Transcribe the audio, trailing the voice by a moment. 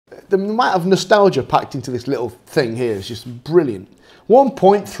the amount of nostalgia packed into this little thing here is just brilliant.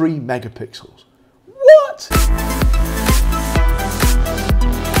 1.3 megapixels. What?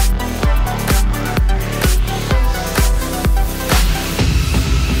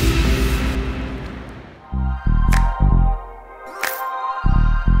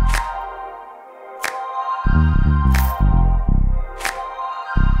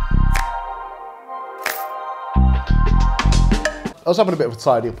 I was having a bit of a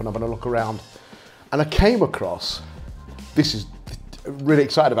tidy up and having a look around, and I came across, this is, really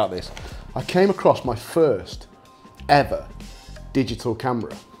excited about this, I came across my first ever digital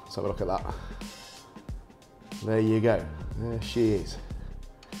camera. Let's have a look at that. There you go, there she is.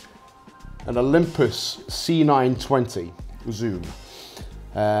 An Olympus C-920 Zoom,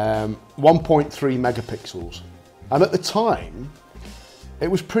 1.3 megapixels. And at the time, it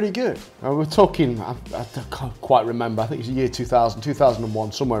was pretty good. We're talking, I can't quite remember, I think it's the year 2000,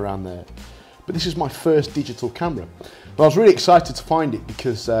 2001, somewhere around there. But this is my first digital camera. Well, I was really excited to find it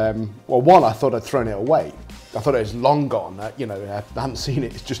because, well, one, I thought I'd thrown it away. I thought it was long gone, you know, I hadn't seen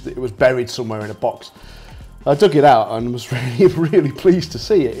it, it's just that it was buried somewhere in a box. I dug it out and was really, really pleased to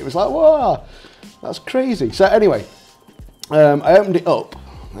see it. It was like, wow, that's crazy. So anyway, I opened it up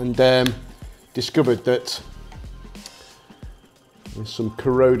and discovered that there's some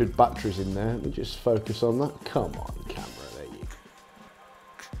corroded batteries in there. Let me just focus on that. Come on, camera, there you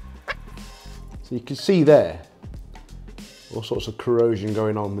go. So you can see there, all sorts of corrosion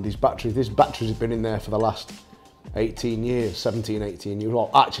going on with these batteries. These batteries have been in there for the last 18 years, 17, 18 years.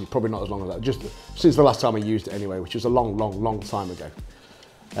 Well, actually, probably not as long as that, just since the last time I used it anyway, which was a long, long, long time ago.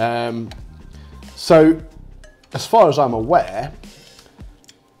 So, as far as I'm aware,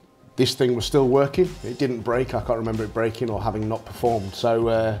 this thing was still working. It didn't break. I can't remember it breaking or having not performed.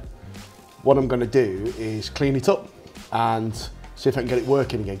 So what I'm going to do is clean it up and see if I can get it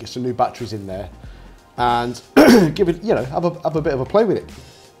working again, get some new batteries in there and give it, you know, have a bit of a play with it.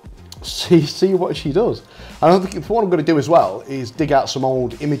 See what she does. And I think what I'm going to do as well is dig out some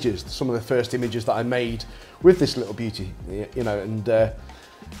old images, some of the first images that I made with this little beauty, you know, and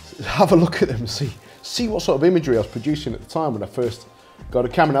have a look at them and see what sort of imagery I was producing at the time when I first got a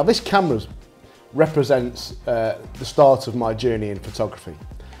camera. Now this camera represents the start of my journey in photography.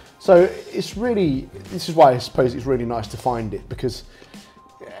 So it's really, this is why I suppose it's really nice to find it, because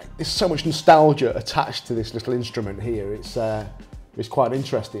there's so much nostalgia attached to this little instrument here. It's quite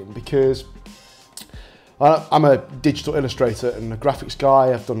interesting because I'm a digital illustrator and a graphics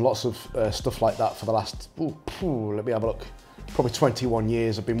guy. I've done lots of stuff like that for the last, let me have a look, probably 21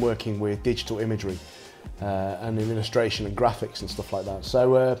 years I've been working with digital imagery. And in illustration and graphics and stuff like that.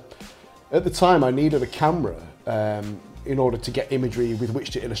 So at the time I needed a camera in order to get imagery with which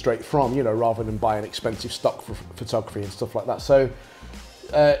to illustrate from, you know, rather than buy an expensive stock for photography and stuff like that. So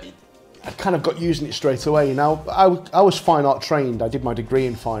I kind of got using it straight away. Now I was fine art trained, I did my degree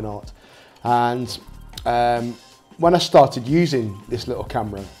in fine art, and when I started using this little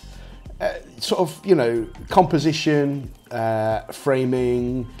camera, sort of, you know, composition,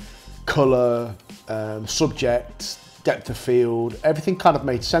 framing, colour, subject, depth of field, everything kind of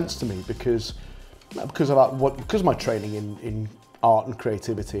made sense to me because of my training in art and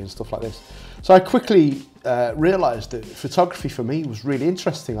creativity and stuff like this. So I quickly realised that photography for me was really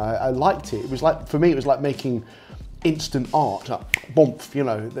interesting. I liked it. It was like, for me, it was like making instant art. Like, bump, you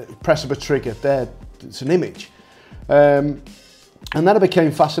know, the press of a trigger, there, it's an image. And then I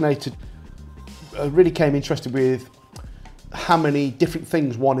became fascinated. I really became interested with how many different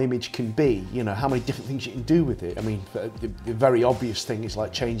things one image can be, you know, how many different things you can do with it. I mean, the very obvious thing is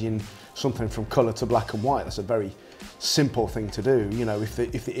like changing something from colour to black and white. That's a very simple thing to do, you know, if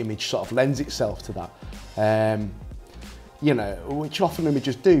the image sort of lends itself to that. You know, which often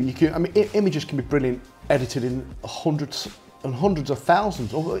images do. You can, I mean, images can be brilliant edited in hundreds and hundreds of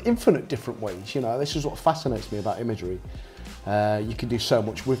thousands or infinite different ways, you know. This is what fascinates me about imagery. You can do so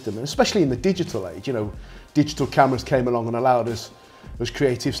much with them, and especially in the digital age, you know, digital cameras came along and allowed us as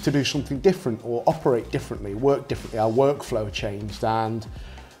creatives to do something different or operate differently, work differently. Our workflow changed and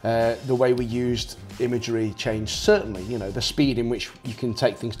the way we used imagery changed, certainly. You know, the speed in which you can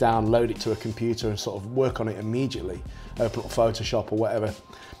take things down, load it to a computer and sort of work on it immediately, open up Photoshop or whatever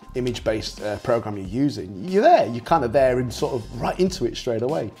image-based program you're using. You're there, you're kind of there and sort of right into it straight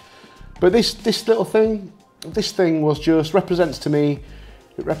away. But this little thing, this thing was just, represents to me,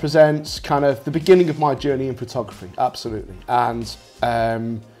 it represents kind of the beginning of my journey in photography, absolutely. And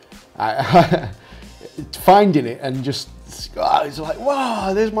finding it and just, it's like,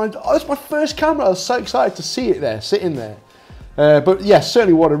 wow, that's my first camera. I was so excited to see it there, sitting there. But yes,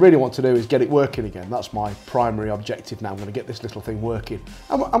 certainly what I really want to do is get it working again. That's my primary objective now. I'm going to get this little thing working.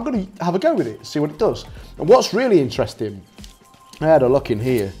 I'm going to have a go with it, see what it does. And what's really interesting, I had a look in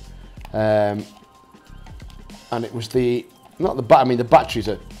here, and it was the batteries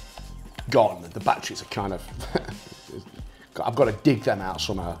are gone. The batteries are kind of, I've got to dig them out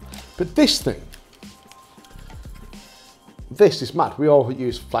somehow. But this thing, this is mad. We all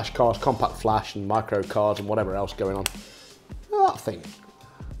use flash cards, compact flash and micro cards and whatever else going on. That thing,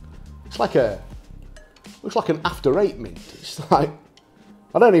 it's like looks like an after 8 mint. It's like,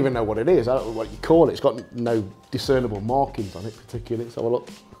 I don't even know what it is. I don't know what you call it. It's got no discernible markings on it particularly. Let's have a look.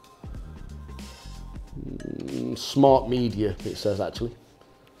 Smart media, it says actually.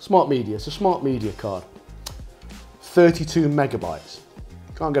 Smart media, it's a smart media card. 32 megabytes.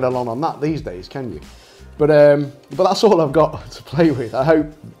 Can't get along on that these days, can you? But that's all I've got to play with. I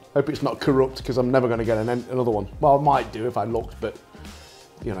hope it's not corrupt, because I'm never going to get another one. Well, I might do if I looked, but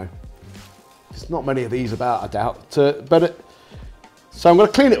you know, there's not many of these about, I doubt. So I'm going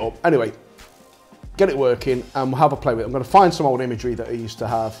to clean it up anyway, get it working, and we'll have a play with it. I'm going to find some old imagery that I used to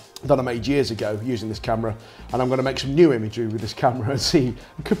have that I made years ago using this camera, and I'm going to make some new imagery with this camera and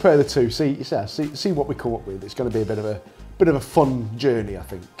compare the two, see what we come up with. It's going to be a bit of a fun journey, I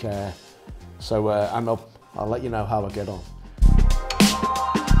think. And I'll let you know how I get on.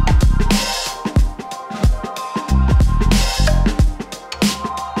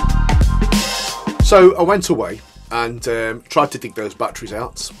 So I went away and tried to dig those batteries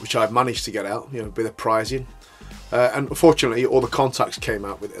out, which I've managed to get out, you know, a bit of prizing. And unfortunately, all the contacts came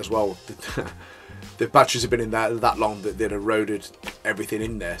out with it as well. The batteries have been in there that long that they'd eroded everything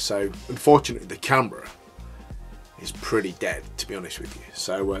in there. So unfortunately, the camera is pretty dead, to be honest with you.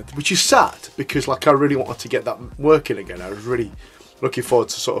 So, which is sad, because like I really wanted to get that working again. I was really looking forward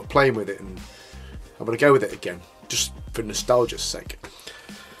to sort of playing with it, and I'm going to go with it again, just for nostalgia's sake.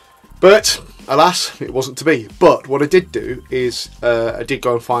 But alas, it wasn't to be. But what I did do is I did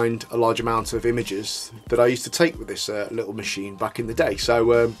go and find a large amount of images that I used to take with this little machine back in the day.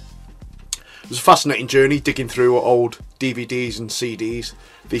 So it was a fascinating journey, digging through old DVDs and CDs.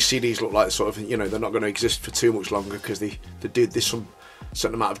 These CDs look like sort of, you know, they're not going to exist for too much longer, because there's some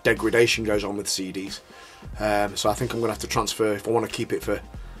certain amount of degradation goes on with CDs. So I think I'm going to have to transfer, if I want to keep it for,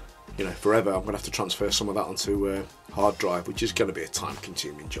 you know, forever, I'm going to have to transfer some of that onto hard drive, which is going to be a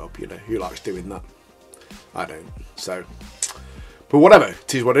time-consuming job. You know, who likes doing that? I don't. So, but whatever,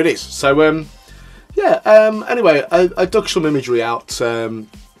 it is what it is. So anyway, I dug some imagery out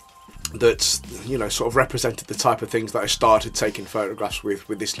that, you know, sort of represented the type of things that I started taking photographs with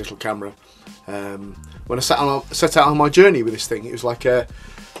this little camera. When I set out on my journey with this thing, it was like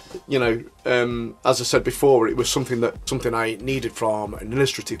you know, as I said before, it was something I needed from an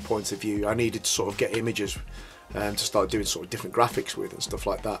illustrative point of view. I needed to sort of get images to start doing sort of different graphics with and stuff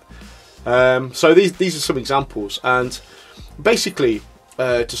like that. So these are some examples, and basically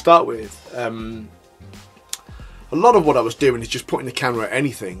to start with, a lot of what I was doing is just putting the camera at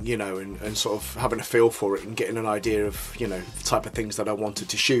anything, you know, and sort of having a feel for it and getting an idea of, you know, the type of things that I wanted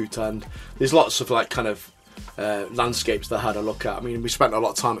to shoot. And there's lots of like kind of landscapes that I had a look at. I mean, we spent a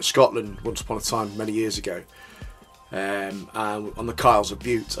lot of time at Scotland once upon a time many years ago, and on the Isles of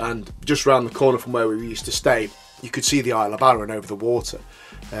Bute, and just around the corner from where we used to stay, you could see the Isle of Arran over the water.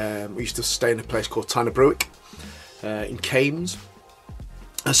 We used to stay in a place called Tynebruick in Kames.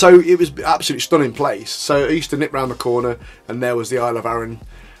 And so it was an absolutely stunning place. So I used to nip round the corner, and there was the Isle of Arran,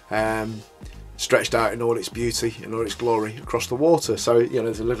 stretched out in all its beauty and all its glory across the water. So, you know,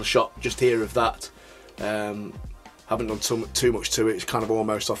 there's a little shot just here of that. Haven't done too much to it. It's kind of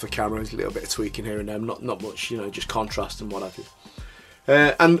almost off the camera. There's a little bit of tweaking here and there, not much, you know, just contrast and what have you.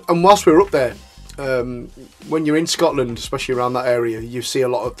 And whilst we were up there, when you're in Scotland, especially around that area, you see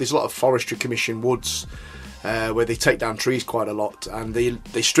there's a lot of Forestry Commission woods, where they take down trees quite a lot, and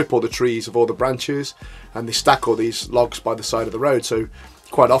they strip all the trees of all the branches, and they stack all these logs by the side of the road. So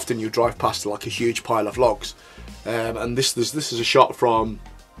quite often you drive past like a huge pile of logs, and this is a shot from,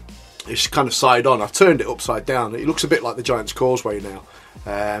 it's kind of side on. I've turned it upside down. It looks a bit like the Giant's Causeway now,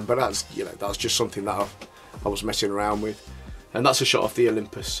 but that's, you know, that's just something that I was messing around with, and that's a shot of the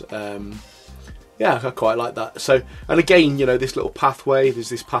Olympus. Yeah, I quite like that. So, and again, you know, this little pathway. There's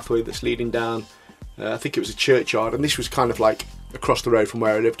this pathway that's leading down. I think it was a churchyard, and this was kind of like across the road from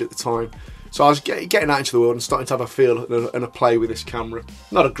where I lived at the time. So I was getting out into the world and starting to have a feel and a play with this camera.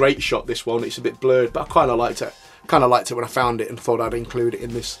 Not a great shot, this one. It's a bit blurred, but I kind of liked it. Kind of liked it when I found it, and thought I'd include it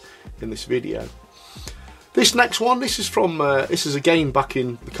in this video. This next one, this is again back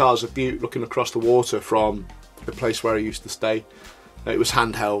in the Isles of Bute, looking across the water from the place where I used to stay. It was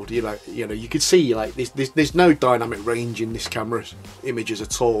handheld. You could see like there's no dynamic range in this camera's images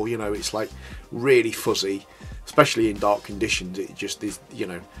at all. It's like really fuzzy, especially in dark conditions. It just is,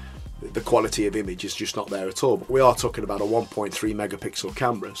 the quality of image is just not there at all. But we are talking about a 1.3 megapixel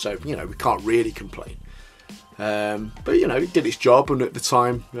camera, so we can't really complain. But it did its job, and at the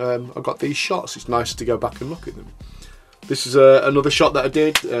time I got these shots. It's nice to go back and look at them. This is another shot that I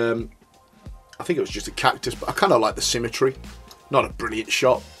did. I think it was just a cactus, but I kind of like the symmetry. Not a brilliant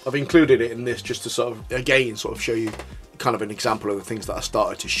shot. I've included it in this just to sort of show you kind of an example of the things that I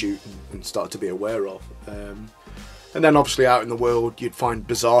started to shoot and started to be aware of. And then obviously out in the world you'd find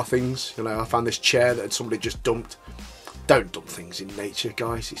bizarre things. I found this chair that somebody just dumped. Don't dump things in nature,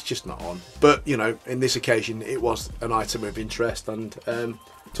 guys, it's just not on. But in this occasion it was an item of interest, and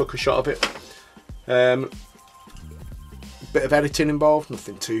took a shot of it. Bit of editing involved,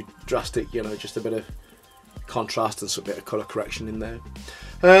 nothing too drastic, just a bit of contrast and some bit of colour correction in there.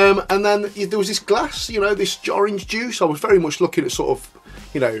 And then there was this glass, this orange juice. I was very much looking at sort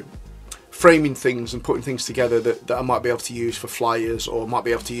of, framing things and putting things together that I might be able to use for flyers, or might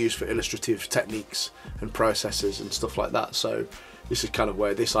be able to use for illustrative techniques and processes and stuff like that. So this is kind of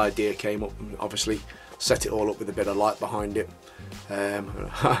where this idea came up, and obviously set it all up with a bit of light behind it.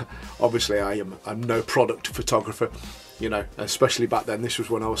 Obviously I'm no product photographer, especially back then. This was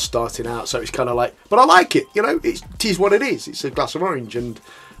when I was starting out, so it's kind of like, but I like it, it is what it is. It's a glass of orange, and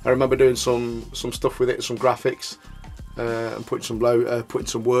I remember doing some stuff with it, some graphics, and putting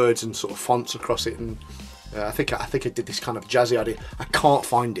some words and sort of fonts across it, and I think I did this kind of jazzy idea. I can't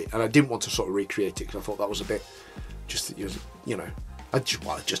find it, and I didn't want to sort of recreate it because I thought that was a bit, I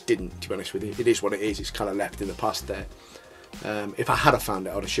just didn't, to be honest with you. It is what it is. It's kind of left in the past there. If I had found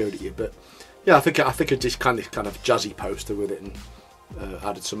it, I'd have showed it you. But yeah, I think I did kind of jazzy poster with it, and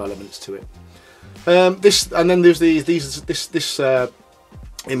added some elements to it. This, and then there's this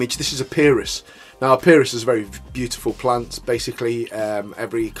image. This is a Pyrus. Now, a Pyrus is a very beautiful plant. Basically,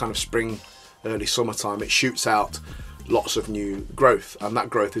 every kind of spring, early summertime, it shoots out lots of new growth, and that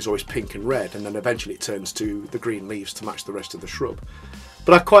growth is always pink and red, and then eventually it turns to the green leaves to match the rest of the shrub.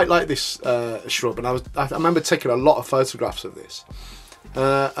 But I quite like this shrub, and I remember taking a lot of photographs of this,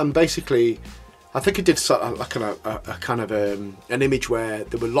 and basically I think I did sort of like an image where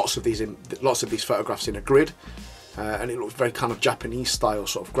there were lots of these photographs in a grid, and it looked very kind of Japanese style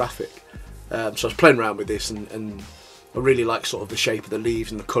sort of graphic. So I was playing around with this, and I really like sort of the shape of the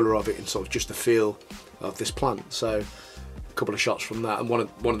leaves and the colour of it, and sort of just the feel of this plant. So a couple of shots from that, and one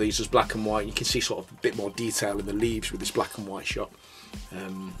of these was black and white. You can see sort of a bit more detail in the leaves with this black and white shot.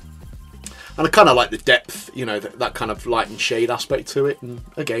 And I kind of like the depth, that kind of light and shade aspect to it. And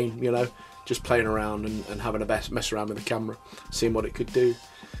again, just playing around and having a mess around with the camera, seeing what it could do.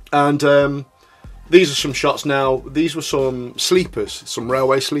 And these are some shots now. These were some sleepers, some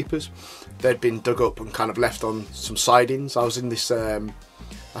railway sleepers. They'd been dug up and kind of left on some sidings. I was in this, I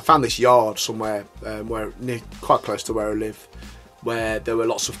found this yard somewhere quite close to where I live, where there were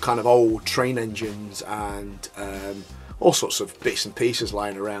lots of kind of old train engines and all sorts of bits and pieces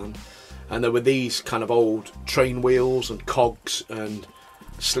lying around. And there were these kind of old train wheels and cogs and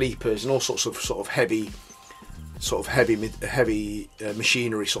sleepers and all sorts of heavy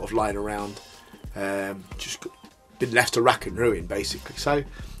machinery sort of lying around, just been left to rack and ruin basically. So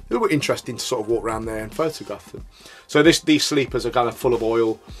it was interesting to sort of walk around there and photograph them. So these sleepers are kind of full of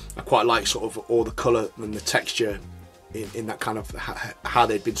oil. I quite like sort of all the colour and the texture in that kind of how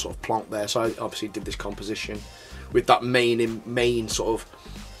they'd been sort of plonked there. So I obviously did this composition with that main sort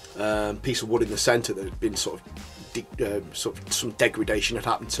of piece of wood in the centre that had been sort of some degradation had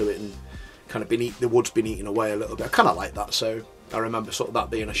happened to it, and kind of the wood's been eaten away a little bit. I kind of like that, so I remember sort of that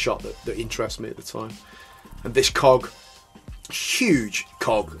being a shot that interested me at the time. And this cog, huge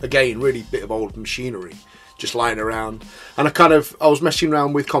cog, again, really bit of old machinery just lying around. And I was messing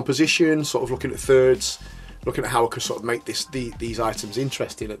around with composition, sort of looking at thirds, looking at how I could sort of make these items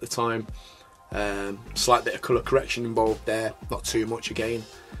interesting at the time. Slight bit of colour correction involved there, not too much again.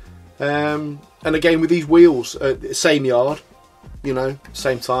 And again with these wheels, same yard,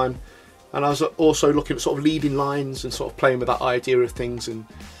 same time. And I was also looking at sort of leading lines and sort of playing with that idea of things, and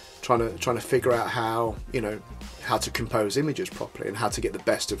trying to figure out how to compose images properly and how to get the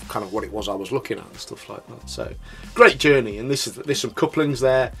best of kind of what it was I was looking at and stuff like that. So great journey. And there's some couplings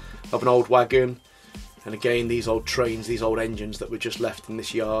there of an old wagon, and again these old trains, these old engines that were just left in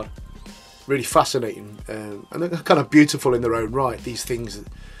this yard. Really fascinating, and they're kind of beautiful in their own right. These things,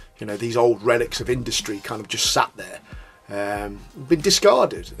 these old relics of industry kind of just sat there, been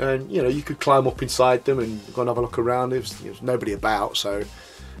discarded, and you could climb up inside them and go and have a look around. There was nobody about, so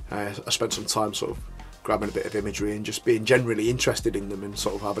I spent some time sort of grabbing a bit of imagery and just being generally interested in them and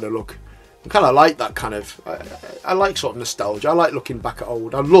sort of having a look. I kind of like that kind of, I like sort of nostalgia. I like looking back at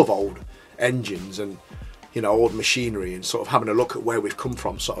I love old engines and, you know, old machinery, and sort of having a look at where we've come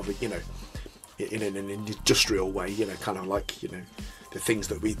from, sort of, you know, in an industrial way, you know, kind of like, you know, the things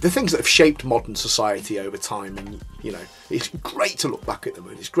that have shaped modern society over time. And, you know, it's great to look back at them,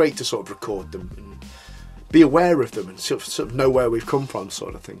 and it's great to sort of record them and be aware of them and sort of know where we've come from,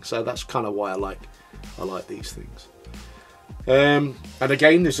 sort of thing. So that's kind of why I like these things. And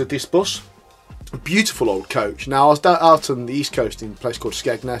again, there's this bus, a beautiful old coach. Now, I was out on the East Coast in a place called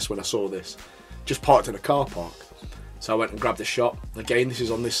Skegness when I saw this, just parked in a car park. So I went and grabbed a shot. Again, this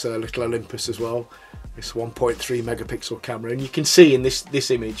is on this little Olympus as well, this 1.3 megapixel camera, and you can see in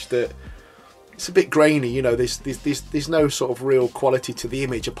this image that it's a bit grainy. You know, there's no sort of real quality to the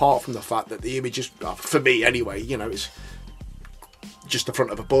image, apart from the fact that the image is, for me anyway, you know, it's just the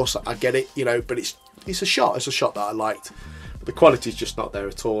front of a bus. I get it, you know, but it's a shot that I liked. But the quality is just not there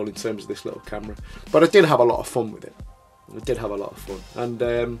at all in terms of this little camera. But I did have a lot of fun with it.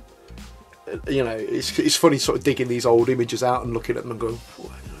 And you know, it's funny sort of digging these old images out and looking at them and going,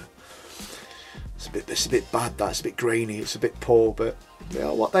 oh, you know, it's a bit bad, that's a bit grainy, it's a bit poor, but they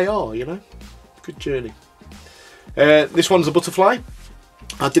are what they are, you know. Good journey. This one's a butterfly.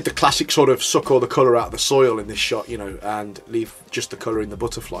 I did the classic sort of suck all the colour out of the soil in this shot, you know, and leave just the colour in the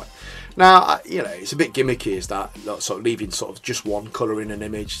butterfly. Now, you know, it's a bit gimmicky, is that, sort of leaving sort of just one colour in an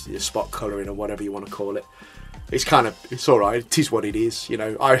image, spot colouring or whatever you want to call it. It's alright, it is what it is, you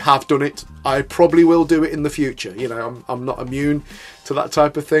know. I have done it, I probably will do it in the future, you know. I'm not immune to that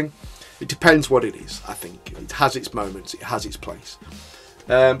type of thing. It depends what it is, I think. It has its moments, it has its place.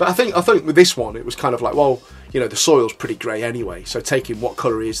 But I think with this one, it was kind of like, well, you know, the soil's pretty grey anyway, so taking what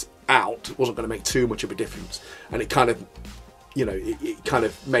colour is out wasn't going to make too much of a difference. And it kind of, you know, it kind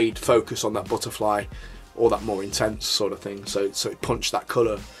of made focus on that butterfly, or that more intense sort of thing. So it punched that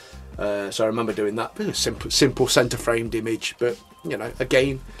colour. So I remember doing that. A simple centre framed image, but, you know,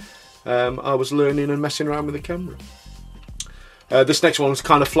 again, I was learning and messing around with the camera. This next one was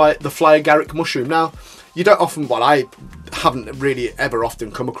kind of the fly agaric mushroom. Now, you don't often, well, I haven't really ever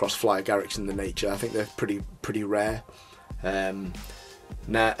often come across fly agarics in the nature. I think they're pretty rare. And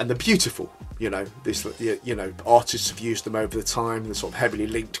they're beautiful, you know. You know, artists have used them over the time. They're sort of heavily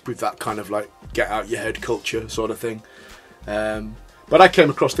linked with that kind of like get out your head culture sort of thing. But I came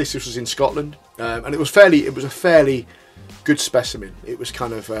across this was in Scotland, and it was a fairly good specimen. It was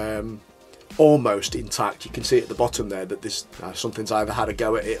kind of almost intact. You can see at the bottom there that this something's either had a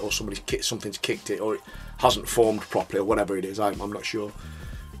go at it, or something's kicked it, or it hasn't formed properly, or whatever it is. I'm not sure.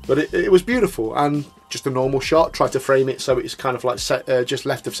 But it was beautiful, and just a normal shot. Tried to frame it so it's kind of like just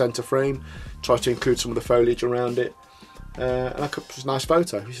left of centre frame. Tried to include some of the foliage around it, and it was a nice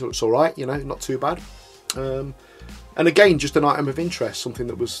photo. It's all right, you know, not too bad. And again, just an item of interest, something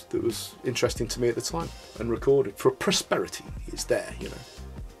that was interesting to me at the time, and recorded for prosperity. It's there, you know.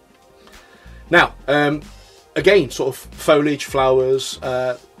 Now, again, sort of foliage, flowers.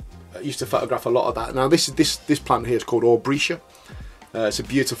 I used to photograph a lot of that. Now, this plant here is called Aubrietia. It's a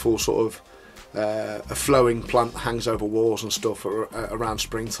beautiful sort of a flowing plant that hangs over walls and stuff around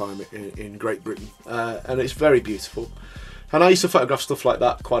springtime in Great Britain, and it's very beautiful. And I used to photograph stuff like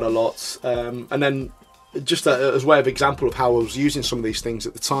that quite a lot. And then, just as way of example of how I was using some of these things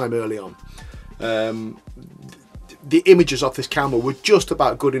at the time early on, the images off this camera were just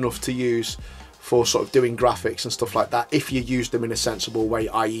about good enough to use for sort of doing graphics and stuff like that, if you used them in a sensible way,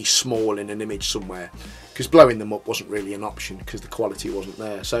 i.e. small in an image somewhere, because blowing them up wasn't really an option because the quality wasn't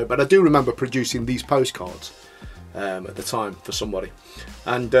there. So, but I do remember producing these postcards at the time for somebody,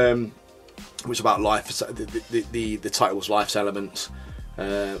 and it was about life. The title was Life's Elements.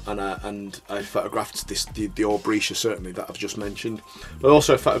 And I photographed the Aubrietia, certainly, that I've just mentioned. But I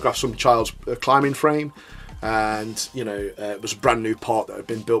also photographed some child's climbing frame, and, you know, it was a brand new part that had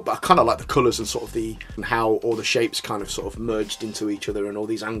been built. But I kind of like the colours and sort of and how all the shapes kind of sort of merged into each other, and all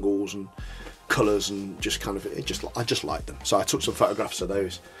these angles and colours, and just kind of I just liked them. So I took some photographs of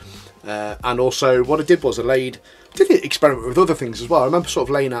those. And also what I did was I did experiment with other things as well. I remember sort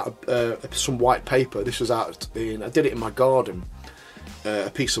of laying out some white paper. This was I did it in my garden.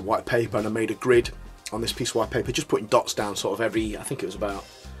 A piece of white paper, and I made a grid on this piece of white paper, just putting dots down sort of every, I think it was about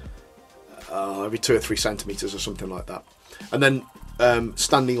every 2 or 3 centimetres or something like that, and then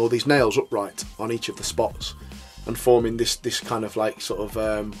standing all these nails upright on each of the spots, and forming this kind of like sort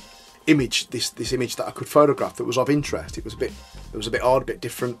of image, this image that I could photograph that was of interest. It was a bit odd, a bit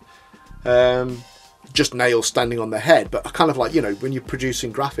different, just nails standing on their head. But I kind of like, you know, when you're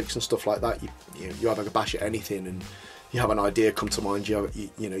producing graphics and stuff like that, you have a bash at anything, and you have an idea come to mind, you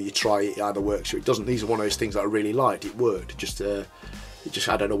know, you try it, it either works or it doesn't. These are one of those things that I really liked. It worked. It just I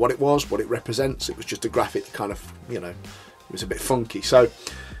don't know what it was, what it represents. It was just a graphic that kind of, you know, it was a bit funky. So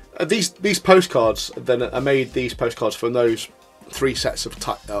these postcards, then I made these postcards from those 3 sets of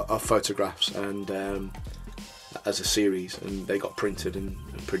photographs, and as a series, and they got printed and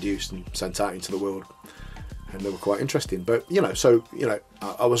produced and sent out into the world, and they were quite interesting. But you know, so you know,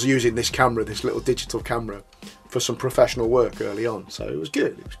 I was using this camera, this little digital camera, for some professional work early on, so it was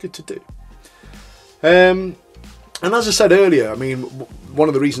good. It was good to do. And as I said earlier, I mean, one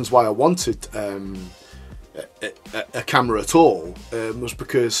of the reasons why I wanted a camera at all was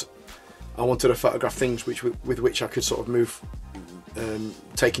because I wanted to photograph things with which I could sort of move,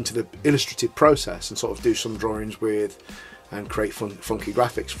 take into the illustrative process and sort of do some drawings with and create funky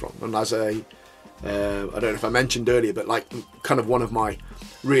graphics from. And as I don't know if I mentioned earlier, but like kind of one of my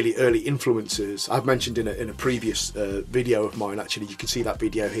really early influences, I've mentioned in a previous video of mine, actually, you can see that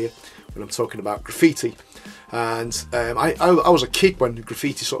video here when I'm talking about graffiti. And I was a kid when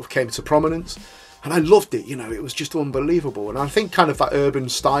graffiti sort of came to prominence, and I loved it. You know, it was just unbelievable. And I think kind of that urban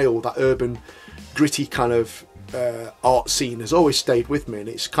style, that urban gritty kind of art scene has always stayed with me, and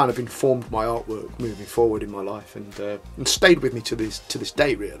it's kind of informed my artwork moving forward in my life, and stayed with me to this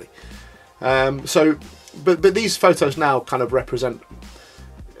day, really. So, but these photos now kind of represent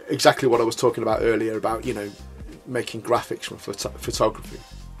exactly what I was talking about earlier about, you know, making graphics from photography.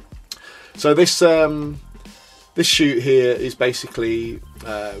 So this this shoot here is basically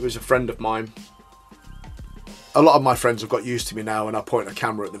it was a friend of mine. A lot of my friends have got used to me now, and I point a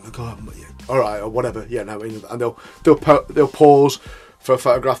camera at them and go, oh, yeah, all right, or whatever, yeah, no, and they'll pause for a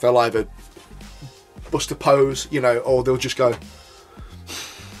photograph. They'll either bust a pose, you know, or they'll just go,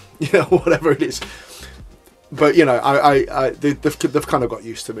 you know, whatever it is. But you know, they've kind of got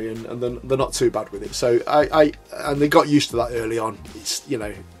used to me, and they're not too bad with it. So and they got used to that early on. It's, you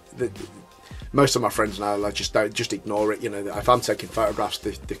know, most of my friends now, I just ignore it. You know, if I'm taking photographs,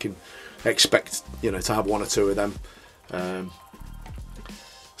 they can expect, you know, to have 1 or 2 of them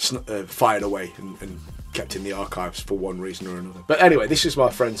fired away and kept in the archives for one reason or another. But anyway, this is my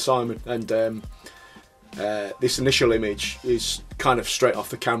friend Simon, and this initial image is kind of straight off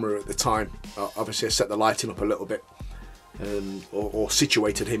the camera at the time. Obviously I set the lighting up a little bit, or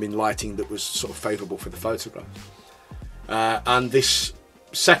situated him in lighting that was sort of favourable for the photograph. And this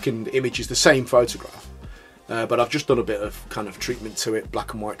second image is the same photograph, but I've just done a bit of kind of treatment to it,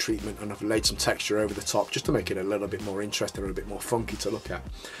 black and white treatment, and I've laid some texture over the top just to make it a little bit more interesting and a bit more funky to look at.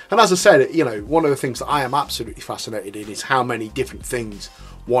 And as I said, you know, one of the things that I am absolutely fascinated in is how many different things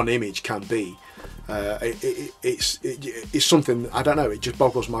one image can be. It's something, I don't know, it just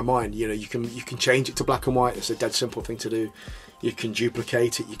boggles my mind. You know, you can change it to black and white. It's a dead simple thing to do. You can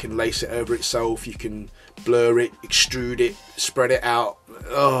duplicate it, you can lace it over itself, you can blur it, extrude it, spread it out.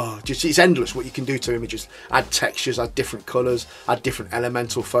 Oh, just, it's endless what you can do to images. Add textures, add different colours, add different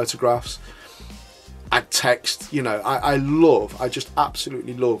elemental photographs, add text. You know, I just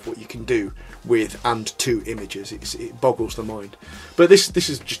absolutely love what you can do with and to images. It boggles the mind. But this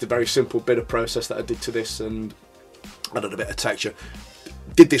is just a very simple bit of process that I did to this, and added a bit of texture.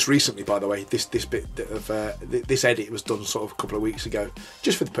 Did this recently, by the way. This bit of this edit was done sort of a couple of weeks ago,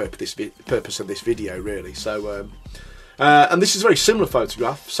 just for the purpose of this video, really. So, and this is a very similar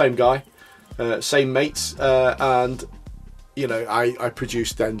photograph. Same guy, same mates, and you know, I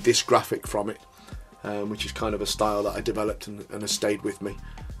produced then this graphic from it, which is kind of a style that I developed and has stayed with me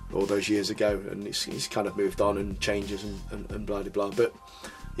all those years ago, and it's kind of moved on and changes and blah blah blah. But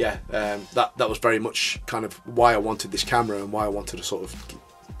yeah, that was very much kind of why I wanted this camera and why I wanted to sort of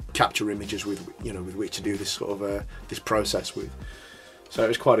capture images with, you know, with which to do this sort of this process with. So it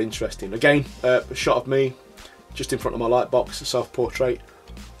was quite interesting. Again, a shot of me just in front of my light box, a self-portrait.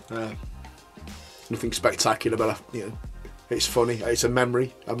 Nothing spectacular, but you know, it's funny. It's a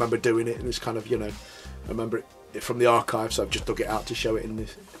memory. I remember doing it, and it's kind of, you know, I remember it from the archive, so I've just dug it out to show it in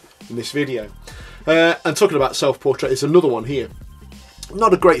this video. And talking about self-portrait, there's another one here.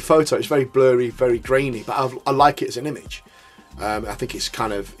 Not a great photo. It's very blurry, very grainy, but I like it as an image. I think it's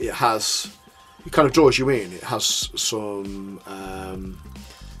kind of, it kind of draws you in. It has some,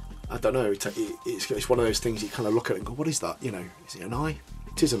 I don't know, it's one of those things you kind of look at it and go, what is that? You know, is it an eye?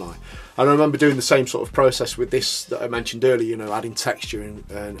 It is an eye. And I remember doing the same sort of process with this that I mentioned earlier, you know, adding texture and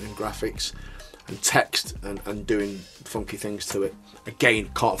graphics and text and doing funky things to it. Again,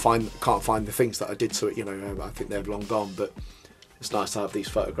 can't find the things that I did to it, you know, I think they're long gone, but it's nice to have these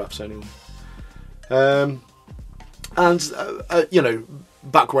photographs anyway. You know,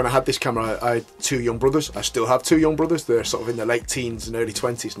 back when I had this camera, I had 2 young brothers. I still have 2 young brothers. They're sort of in their late teens and early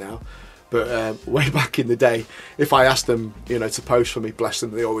 20s now. But way back in the day, if I asked them, you know, to pose for me, bless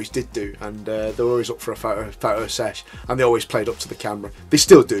them, they always did do, and they were always up for a photo sesh, and they always played up to the camera. They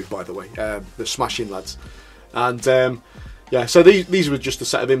still do, by the way. They're smashing lads. And yeah, so these were just a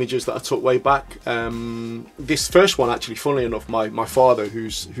set of images that I took way back. This first one, actually, funnily enough, my father,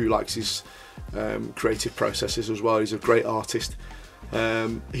 who likes his creative processes as well, he's a great artist.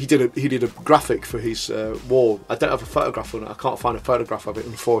 He did a graphic for his wall. I don't have a photograph on it. I can't find a photograph of it,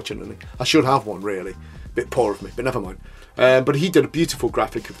 unfortunately. I should have one, really. Bit poor of me, but never mind. But he did a beautiful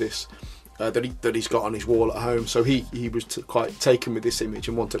graphic of this that he's got on his wall at home. So he was quite taken with this image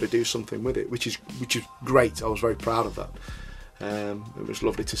and wanted to do something with it, which is great. I was very proud of that. It was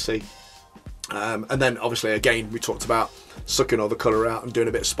lovely to see. And then obviously again we talked about sucking all the colour out and doing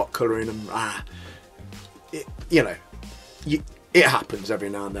a bit of spot colouring, and it happens every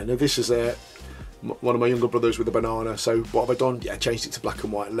now and then. Now, this is one of my younger brothers with a banana, so what have I done? Yeah, changed it to black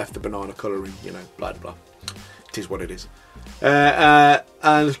and white and left the banana colouring, you know, blah blah. It is what it is. And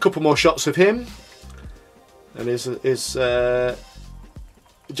a couple more shots of him, and is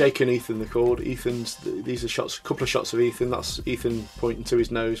Jake and Ethan, they're called. These are shots, a couple of shots of Ethan. That's Ethan pointing to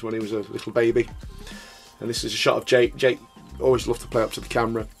his nose when he was a little baby. And this is a shot of Jake. Jake always loved to play up to the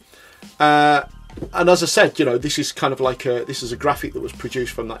camera. And as I said, you know, this is kind of like this is a graphic that was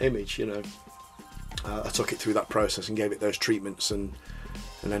produced from that image, you know. I took it through that process and gave it those treatments and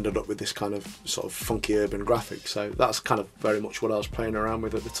ended up with this kind of sort of funky urban graphic. So that's kind of very much what I was playing around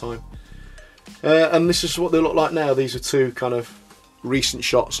with at the time. And this is what they look like now. These are two kind of recent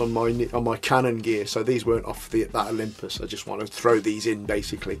shots on my Canon gear. So these weren't off that Olympus. I just want to throw these in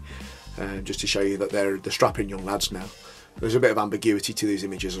basically, just to show you that they're strapping young lads now. There's a bit of ambiguity to these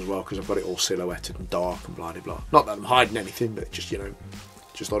images as well, because I've got it all silhouetted and dark and blah blah. Not that I'm hiding anything, but just, you know,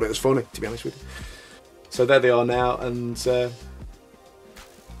 just thought it was funny, to be honest with you. So there they are now, and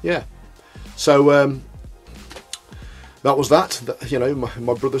yeah. So that was that. You know,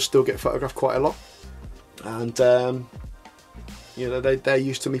 my brothers still get photographed quite a lot, and you know, they're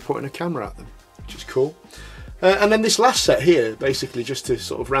used to me putting a camera at them, which is cool. And then this last set here, basically just to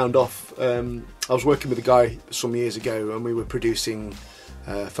sort of round off, I was working with a guy some years ago and we were producing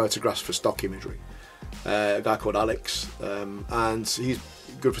photographs for stock imagery. A guy called Alex, and he's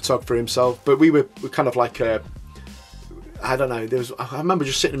a good photographer himself, but we're kind of like, I don't know, I remember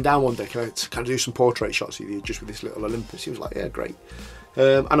just sitting him down one day, can I do some portrait shots with you, just with this little Olympus? He was like, yeah, great.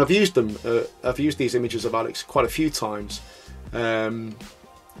 And I've used them, I've used these images of Alex quite a few times.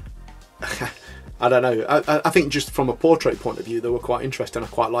 I don't know, I think just from a portrait point of view they were quite interesting. I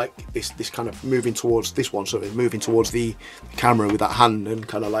quite like this kind of moving towards this one, sort of moving towards the camera with that hand, and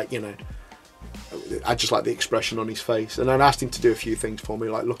kind of like, you know, I just like the expression on his face. And I asked him to do a few things for me,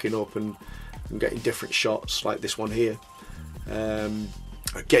 like looking up and getting different shots like this one here,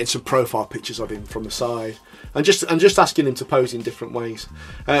 getting some profile pictures of him from the side, and just asking him to pose in different ways.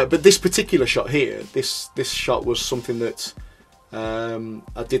 But this particular shot here, this shot was something that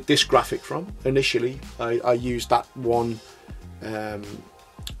I did this graphic from initially. I used that one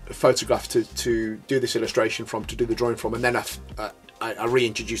photograph to do this illustration from, to do the drawing from, and then I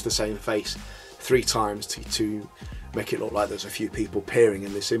reintroduced the same face 3 times to make it look like there's a few people peering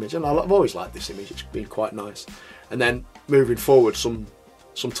in this image. And I've always liked this image, it's been quite nice. And then moving forward, some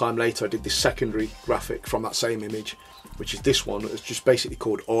time later, I did this secondary graphic from that same image, which is this one. It's just basically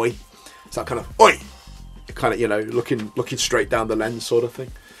called Oi. It's that kind of Oi, kind of, you know, looking straight down the lens sort of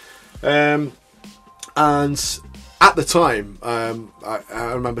thing. And at the time,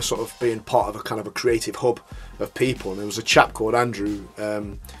 I remember sort of being part of a kind of a creative hub of people, and there was a chap called Andrew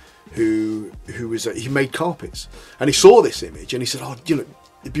who he made carpets, and he saw this image and he said, oh, you know,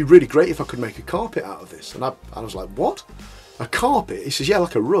 it'd be really great if I could make a carpet out of this. And I was like, what? A carpet? He says, yeah,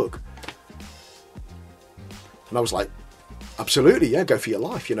 like a rug. And I was like, absolutely, yeah, go for your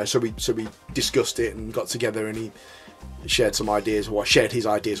life, you know. So we discussed it and got together, and he shared some ideas, or shared his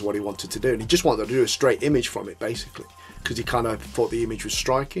ideas of what he wanted to do, and he just wanted to do a straight image from it, basically, because he kind of thought the image was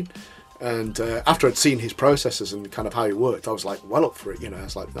striking. And after I'd seen his processes and kind of how he worked, I was like, well up for it, you know. I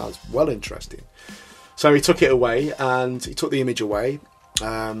was like, that was well interesting. So he took it away, and he took the image away,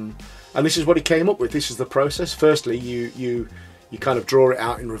 and this is what he came up with. This is the process. Firstly, you kind of draw it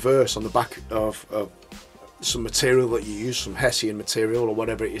out in reverse on the back of some material that you use, some Hessian material or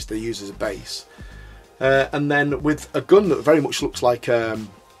whatever it is they use as a base, and then with a gun that very much looks like a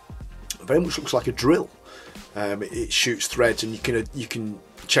drill. It shoots threads, and you can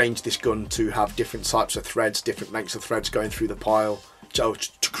change this gun to have different types of threads, different lengths of threads going through the pile, to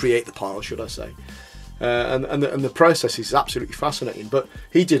create the pile, should I say. And the process is absolutely fascinating. But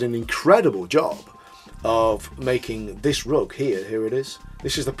he did an incredible job of making this rug here. Here it is.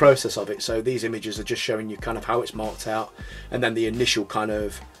 This is the process of it. So these images are just showing you kind of how it's marked out, and then the initial kind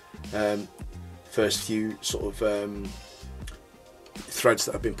of first few sort of threads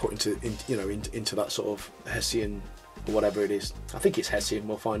that have been put into that sort of Hessian or whatever it is. I think it's Hessian.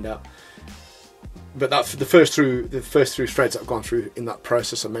 We'll find out. But that's the first through threads that have gone through in that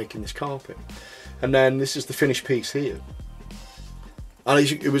process of making this carpet. And then this is the finished piece here,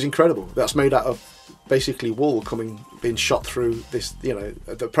 and it was incredible. That's made out of basically wool being shot through this.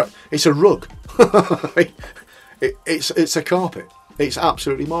 It's a rug. it's a carpet. It's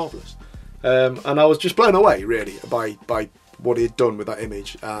absolutely marvellous, and I was just blown away really by what he had done with that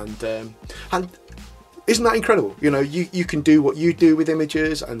image. And isn't that incredible? You can do what you do with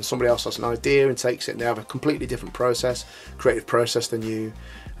images, and somebody else has an idea and takes it, and they have a completely different creative process than you,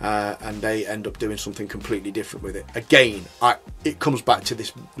 and they end up doing something completely different with it. Again, it comes back to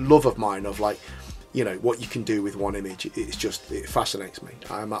this love of mine of what you can do with one image. It fascinates me.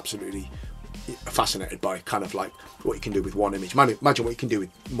 I'm absolutely fascinated by kind of like what you can do with one image. Imagine what you can do with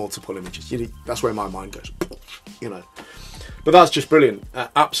multiple images. That's where my mind goes. But that's just brilliant.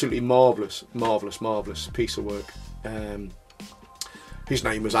 Absolutely marvellous piece of work. His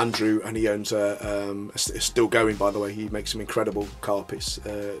name was Andrew, and he owns it's still going, by the way. He makes some incredible carpets.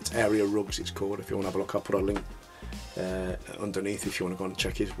 It's Area Rugs, it's called. If you want to have a look, I'll put a link underneath if you want to go and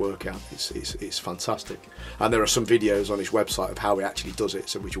check his work out. It's fantastic, and there are some videos on his website of how he actually does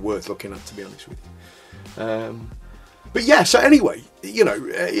it, which are worth looking at, to be honest with you. But yeah, so anyway,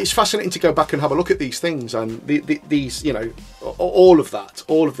 it's fascinating to go back and have a look at these things, and these, all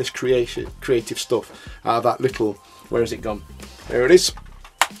of this creative stuff out of that little, where has it gone? There it is.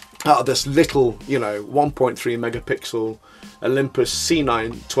 Out of this little, 1.3 megapixel Olympus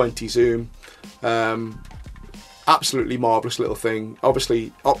C-920 Zoom. Absolutely marvellous little thing.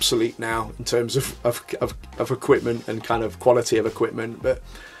 Obviously obsolete now in terms of equipment and kind of quality of equipment, but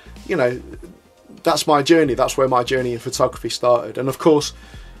that's my journey. That's where my journey in photography started. And of course,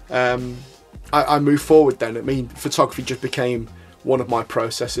 I moved forward then. Photography just became one of my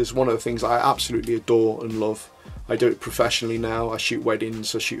processes, one of the things I absolutely adore and love. I do it professionally now. I shoot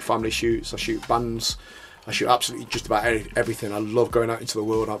weddings, I shoot family shoots, I shoot bands, I shoot absolutely just about everything. I love going out into the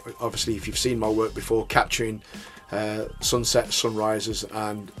world. Obviously, if you've seen my work before, capturing sunsets, sunrises,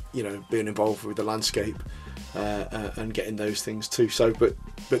 and being involved with the landscape. And getting those things too. So, but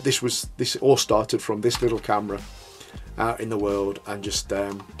this all started from this little camera out in the world, and just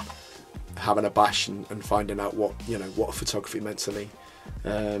having a bash and finding out what photography meant to me.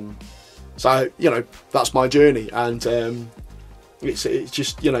 So that's my journey, and it's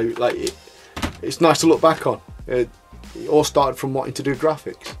just it's nice to look back on. It all started from wanting to do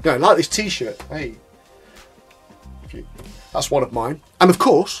graphics. Like this T-shirt. Hey, that's one of mine, and of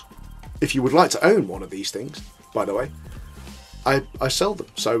course, if you would like to own one of these things, by the way, I sell them.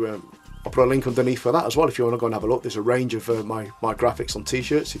 So I'll put a link underneath for that as well if you want to go and have a look. There's a range of my graphics on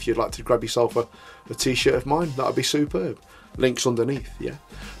T-shirts. If you'd like to grab yourself a T-shirt of mine, that would be superb. Links underneath, yeah.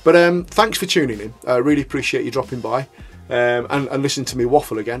 But thanks for tuning in. I really appreciate you dropping by and listening to me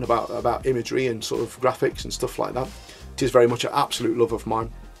waffle again about imagery and sort of graphics and stuff like that. It is very much an absolute love of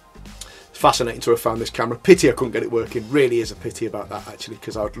mine. Fascinating to have found this camera. Pity I couldn't get it working. Really is a pity about that, actually,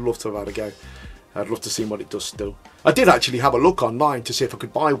 because I'd love to have had a go. I'd love to see what it does still. I did actually have a look online to see if I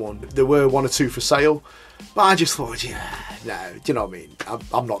could buy one. There were one or two for sale, but I just thought, no, do you know what I mean?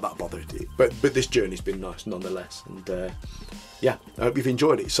 I'm not that bothered. But this journey's been nice nonetheless, and yeah, I hope you've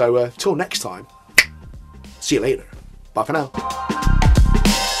enjoyed it. So till next time, see you later. Bye for now.